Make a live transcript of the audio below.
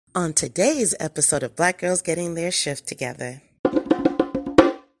On today's episode of Black Girls Getting Their Shift Together.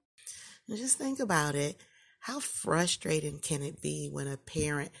 And just think about it. How frustrating can it be when a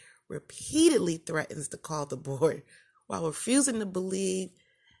parent repeatedly threatens to call the board while refusing to believe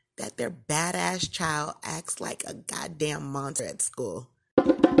that their badass child acts like a goddamn monster at school?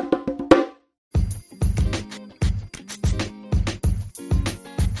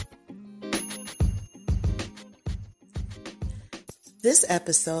 This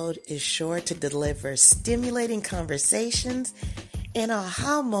episode is sure to deliver stimulating conversations and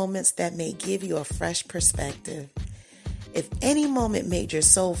aha moments that may give you a fresh perspective. If any moment made your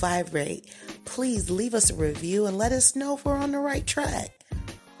soul vibrate, please leave us a review and let us know if we're on the right track.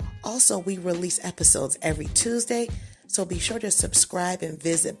 Also, we release episodes every Tuesday, so be sure to subscribe and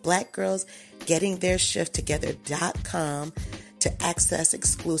visit blackgirlsgettingtheirshifttogether.com to access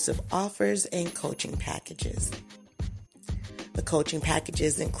exclusive offers and coaching packages. The coaching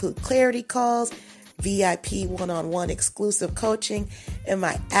packages include clarity calls, VIP one-on-one exclusive coaching, and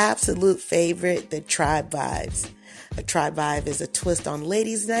my absolute favorite, the Tribe Vibes. A Tribe Vibe is a twist on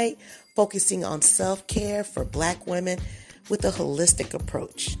Ladies' Night, focusing on self-care for Black women with a holistic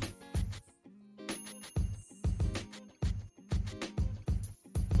approach.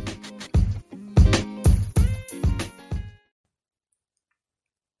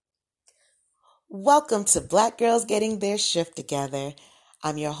 Welcome to Black Girls Getting Their Shift Together.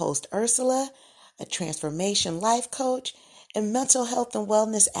 I'm your host, Ursula, a transformation life coach and mental health and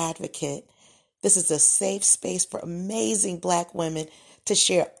wellness advocate. This is a safe space for amazing Black women to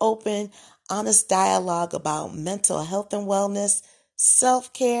share open, honest dialogue about mental health and wellness,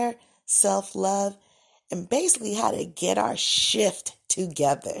 self-care, self-love, and basically how to get our shift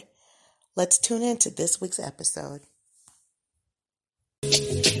together. Let's tune in to this week's episode.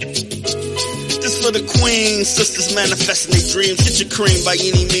 This for the queens, sisters manifesting their dreams. Get your cream by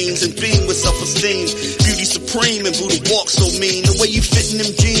any means and beam with self-esteem. Beauty supreme and Buddha walk so mean. The way you fit in them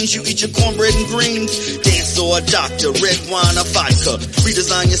jeans, you eat your cornbread and greens. Dance or a doctor, red wine or vodka.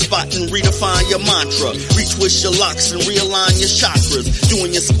 Redesign your spot and redefine your mantra. Retwist your locks and realign your chakras.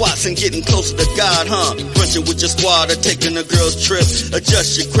 Doing your squats and getting closer to God, huh? Brunching with your squad or taking a girl's trip.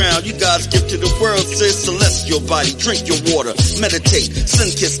 Adjust your crown, you God's gift to the world, sis. Celestial body, drink your water. Meditate,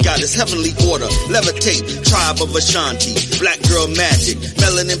 sun-kissed goddess, heavenly order. Levitate, tribe of Ashanti, black girl magic,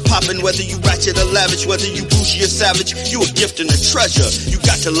 melanin popping, whether you ratchet or lavish, whether you bougie or savage, you a gift and a treasure. You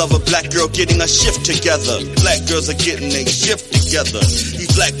got to love a black girl getting a shift together. Black girls are getting a shift together.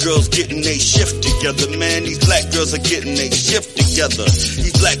 These black girls getting a shift together, man. These black girls are getting a shift together.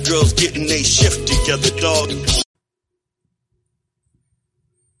 These black girls getting a shift together, dog.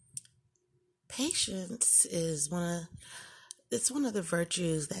 Patience is one of the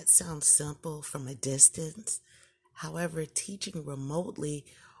virtues that sounds simple from a distance. However, teaching remotely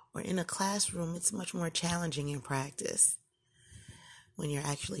or in a classroom, it's much more challenging in practice. When you're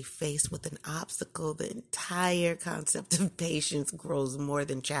actually faced with an obstacle, the entire concept of patience grows more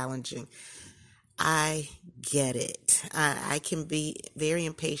than challenging. I get it. I can be very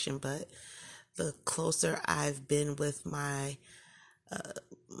impatient, but the closer I've been with my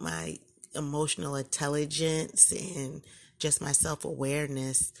emotional intelligence and just my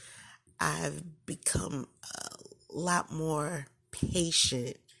self-awareness, I've become a lot more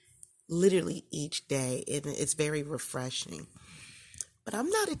patient literally each day, and it's very refreshing. But I'm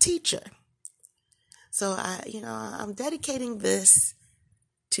not a teacher. So I'm dedicating this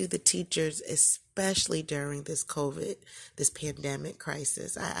to the teachers, especially during this pandemic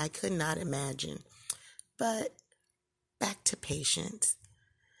crisis. I could not imagine. But back to patience.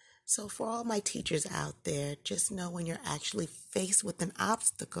 So for all my teachers out there, just know when you're actually faced with an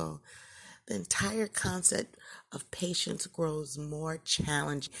obstacle, the entire concept of patience grows more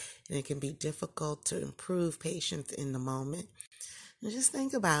challenging, and it can be difficult to improve patience in the moment. And just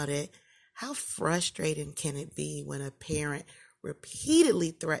think about it. How frustrating can it be when a parent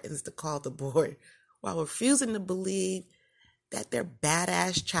repeatedly threatens to call the board while refusing to believe that their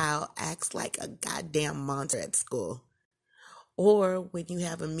badass child acts like a goddamn monster at school? Or when you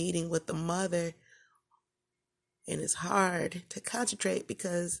have a meeting with the mother and it's hard to concentrate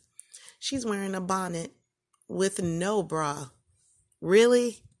because she's wearing a bonnet with no bra.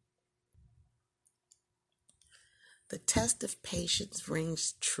 Really? The test of patience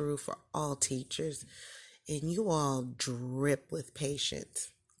rings true for all teachers, and you all drip with patience.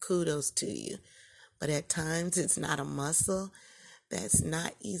 Kudos to you. But at times it's not a muscle that's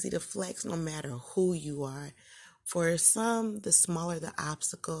not easy to flex no matter who you are. For some, the smaller the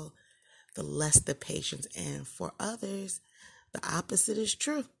obstacle, the less the patience. And for others, the opposite is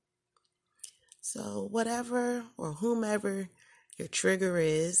true. So whatever or whomever your trigger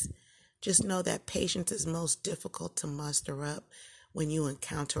is, just know that patience is most difficult to muster up when you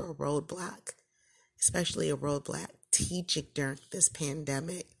encounter a roadblock, especially a roadblock teaching during this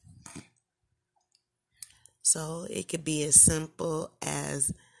pandemic. So it could be as simple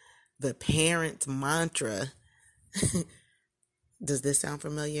as the parent's mantra. Does this sound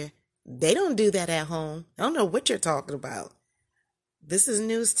familiar? They don't do that at home. I don't know what you're talking about. This is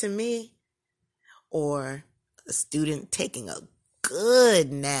news to me. Or a student taking a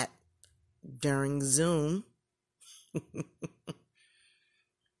good nap during Zoom.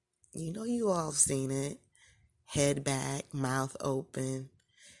 You all have seen it. Head back, mouth open.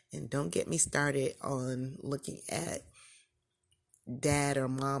 And don't get me started on looking at dad or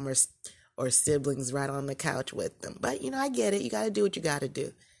mom or siblings right on the couch with them. But, I get it. You got to do what you got to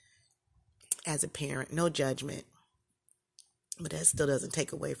do. As a parent, no judgment. But that still doesn't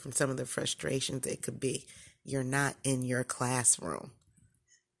take away from some of the frustrations it could be. You're not in your classroom.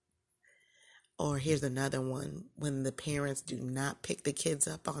 Or here's another one, when the parents do not pick the kids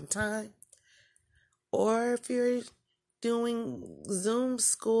up on time. Or if you're doing Zoom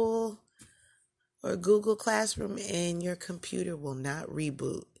school or Google Classroom and your computer will not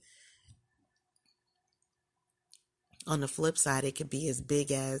reboot. On the flip side, it could be as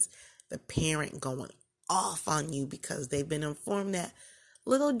big as the parent going off on you because they've been informed that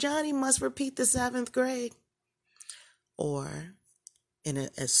little Johnny must repeat the 7th grade. Or in an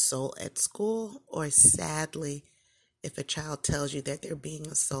assault at school, or sadly, if a child tells you that they're being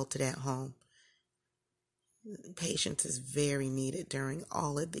assaulted at home. Patience is very needed during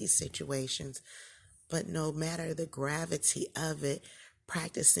all of these situations. But no matter the gravity of it,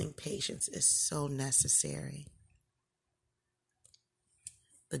 practicing patience is so necessary.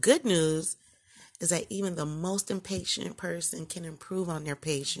 The good news is that even the most impatient person can improve on their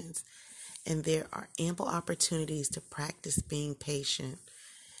patience. And there are ample opportunities to practice being patient,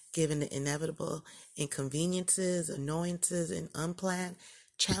 given the inevitable inconveniences, annoyances, and unplanned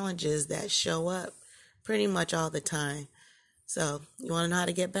challenges that show up pretty much all the time. So, you want to know how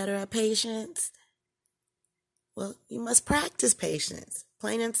to get better at patience? Well, you must practice patience,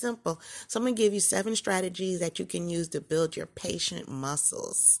 plain and simple. So I'm going to give you 7 strategies that you can use to build your patient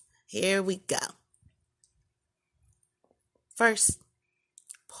muscles. Here we go. First,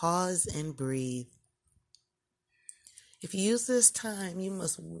 pause and breathe. If you use this time, you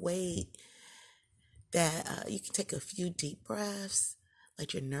must wait that you can take a few deep breaths,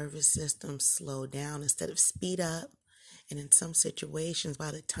 let your nervous system slow down instead of speed up. And in some situations,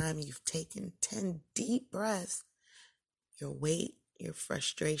 by the time you've taken 10 deep breaths, your weight, your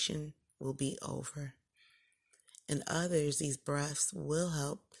frustration will be over. In others, these breaths will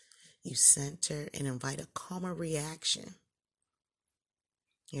help you center and invite a calmer reaction.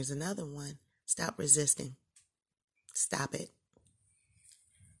 Here's another one. Stop resisting. Stop it.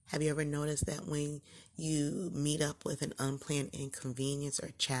 Have you ever noticed that when you meet up with an unplanned inconvenience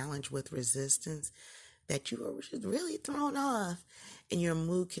or challenge with resistance, that you are just really thrown off and your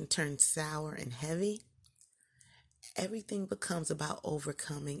mood can turn sour and heavy? Everything becomes about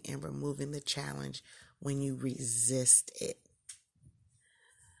overcoming and removing the challenge when you resist it.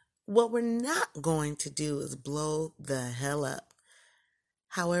 What we're not going to do is blow the hell up.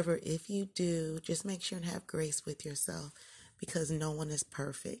 However, if you do, just make sure and have grace with yourself because no one is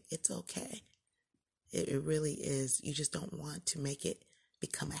perfect. It's okay. It really is. You just don't want to make it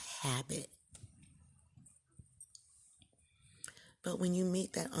become a habit. But when you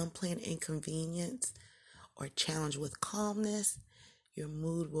meet that unplanned inconvenience or challenge with calmness, your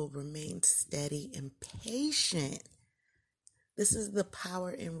mood will remain steady and patient. This is the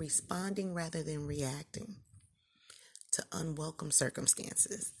power in responding rather than reacting to unwelcome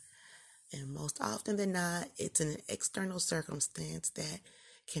circumstances. And most often than not, it's an external circumstance that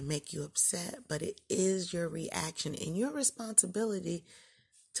can make you upset, but it is your reaction and your responsibility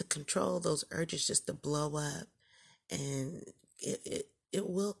to control those urges just to blow up. And it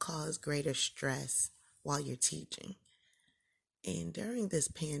will cause greater stress while you're teaching. And during this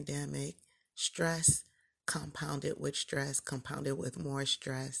pandemic, stress compounded with more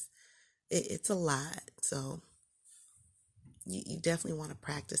stress, it's a lot. So you definitely want to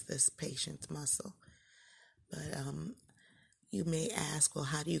practice this patience muscle. But you may ask, well,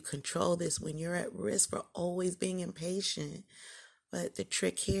 how do you control this when you're at risk for always being impatient? But the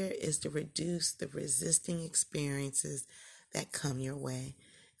trick here is to reduce the resisting experiences that come your way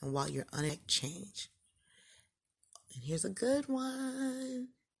and while you're unable to change. And here's a good one.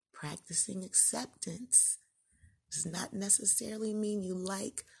 Practicing acceptance does not necessarily mean you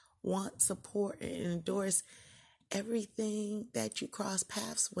want, support, and endorse everything that you cross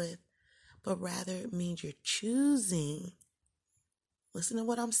paths with, but rather it means you're choosing Listen to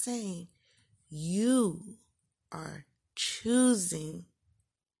what I'm saying. You are choosing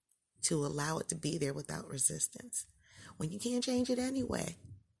to allow it to be there without resistance when you can't change it anyway.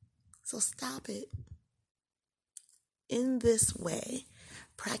 So stop it. In this way,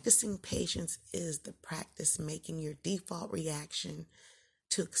 practicing patience is the practice making your default reaction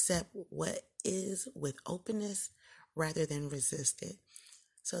to accept what is with openness rather than resist it.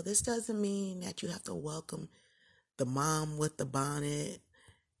 So this doesn't mean that you have to welcome the mom with the bonnet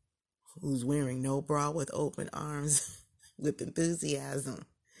who's wearing no bra with open arms with enthusiasm.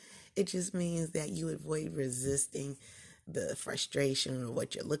 It just means that you avoid resisting the frustration or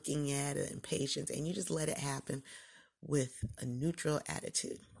what you're looking at, the impatience, and you just let it happen with a neutral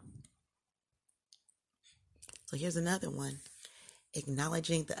attitude. So here's another one.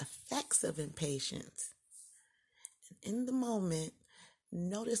 Acknowledging the effects of impatience. In the moment,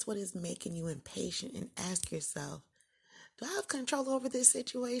 notice what is making you impatient and ask yourself, do I have control over this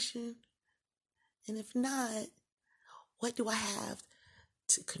situation? And if not, what do I have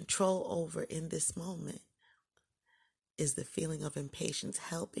to control over in this moment? Is the feeling of impatience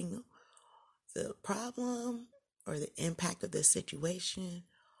helping the problem or the impact of the situation?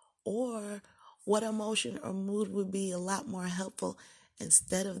 Or what emotion or mood would be a lot more helpful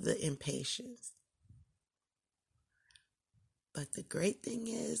instead of the impatience? But the great thing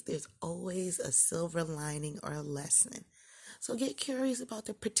is there's always a silver lining or a lesson. So get curious about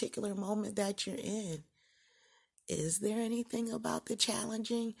the particular moment that you're in. Is there anything about the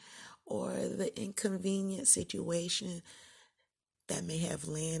challenging or the inconvenient situation that may have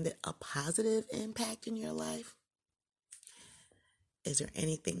landed a positive impact in your life? Is there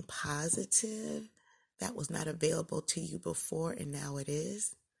anything positive that was not available to you before and now it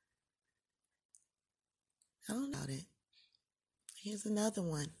is? I don't know about it. Here's another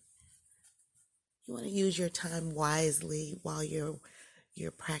one. You want to use your time wisely while you're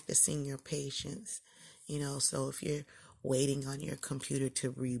practicing your patience. So if you're waiting on your computer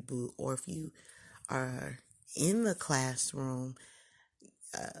to reboot, or if you are in the classroom,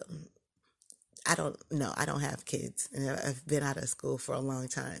 I don't know. I don't have kids, and I've been out of school for a long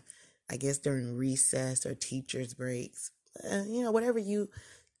time. I guess during recess or teachers' breaks, whatever you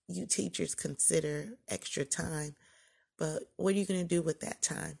teachers consider extra time. But what are you going to do with that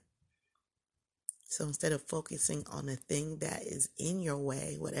time? So instead of focusing on the thing that is in your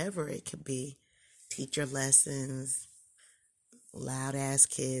way, whatever it could be, teacher lessons, loud ass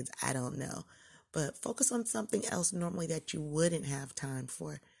kids, I don't know. But focus on something else normally that you wouldn't have time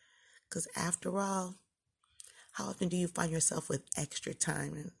for. Because after all, how often do you find yourself with extra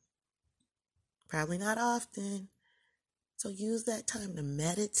time? Probably not often. So use that time to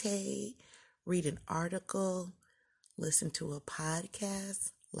meditate, read an article, listen to a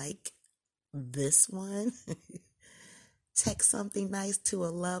podcast like this one, text something nice to a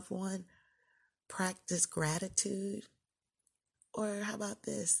loved one, practice gratitude, or how about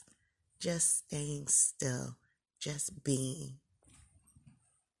this? Just staying still, just being.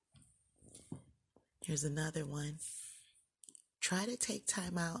 Here's another one. Try to take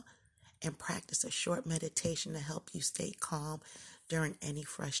time out and practice a short meditation to help you stay calm during any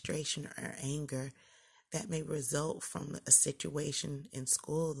frustration or anger that may result from a situation in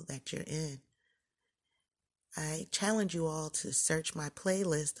school that you're in. I challenge you all to search my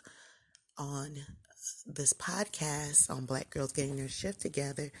playlist on this podcast on Black Girls Getting Their Shift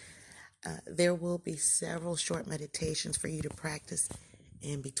Together. There will be several short meditations for you to practice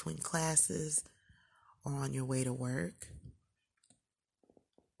in between classes or on your way to work.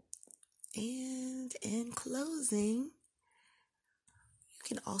 And in closing, you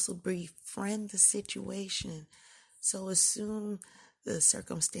can also befriend the situation. So assume the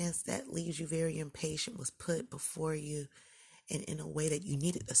circumstance that leaves you very impatient was put before you and in a way that you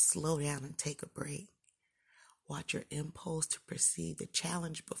needed to slow down and take a break. Watch your impulse to perceive the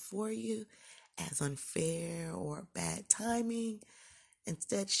challenge before you as unfair or bad timing.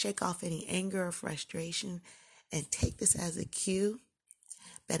 Instead, shake off any anger or frustration and take this as a cue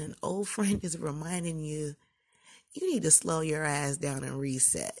that an old friend is reminding you, you need to slow your ass down and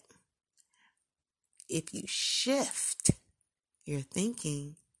reset. If you shift your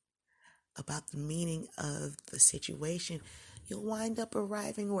thinking about the meaning of the situation, you'll wind up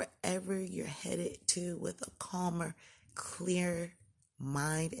arriving wherever you're headed to with a calmer, clear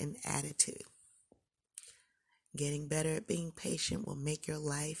mind and attitude. Getting better at being patient will make your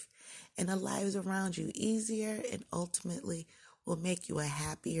life and the lives around you easier and ultimately will make you a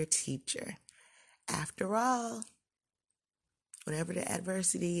happier teacher. After all, whatever the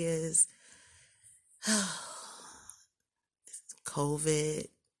adversity is, COVID,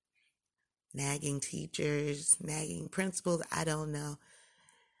 nagging teachers, nagging principals, I don't know.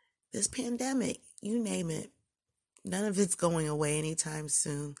 This pandemic, you name it, none of it's going away anytime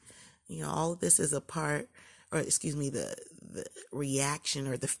soon. All of this is the reaction,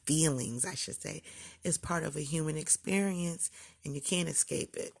 or the feelings, I should say, is part of a human experience, and you can't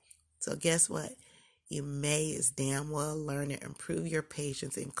escape it. So guess what? You may as damn well learn to improve your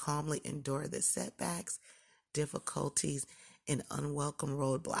patience and calmly endure the setbacks, difficulties, and unwelcome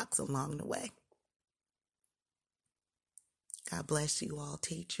roadblocks along the way. God bless you all,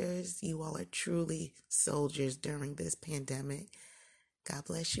 teachers. You all are truly soldiers during this pandemic. God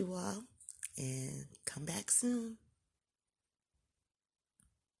bless you all, and come back soon.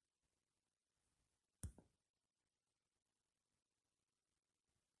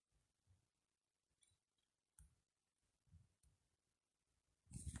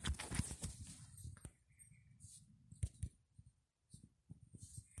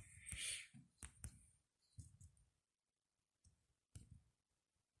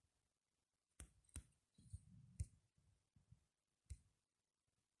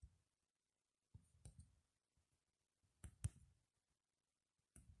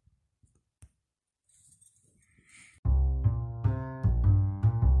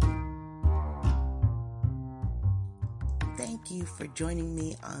 Thank you for joining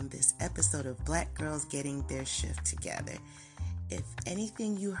me on this episode of Black Girls Getting Their Shift Together. If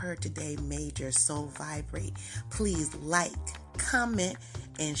anything you heard today made your soul vibrate, please like, comment,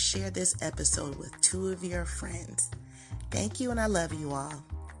 and share this episode with 2 of your friends. Thank you, and I love you all.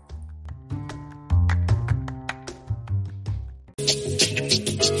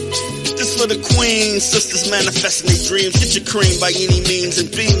 This for the queens, sisters manifesting their dreams. Get your cream by any means and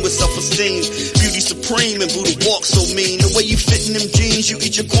beam with self-esteem. Beauty supreme and Buddha walk so mean. The way you fit in them jeans, you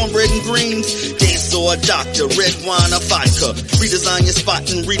eat your cornbread and greens. Dance or a doctor, red wine or vodka. Redesign your spot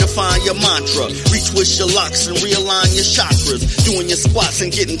and redefine your mantra. Retwist your locks and realign your chakras. Doing your squats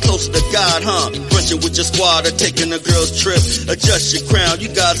and getting closer to God, huh? Brunching with your squad or taking a girl's trip. Adjust your crown, you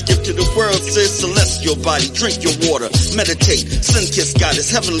God's gift to the world, sis. Celestial body, drink your water. Meditate, sun-kissed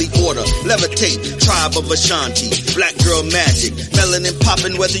goddess, heavenly order. Levitate, tribe of Ashanti, black girl magic, melanin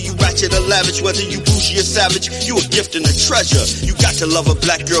popping, whether you ratchet or lavish, whether you bougie or savage, you a gift and a treasure. You got to love a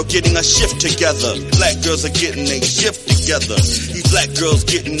black girl getting a shift together. Black girls are getting a shift together. These black girls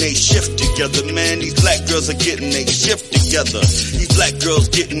getting a shift together, man. These black girls are getting a shift together. These black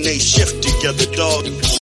girls getting a shift together, dog.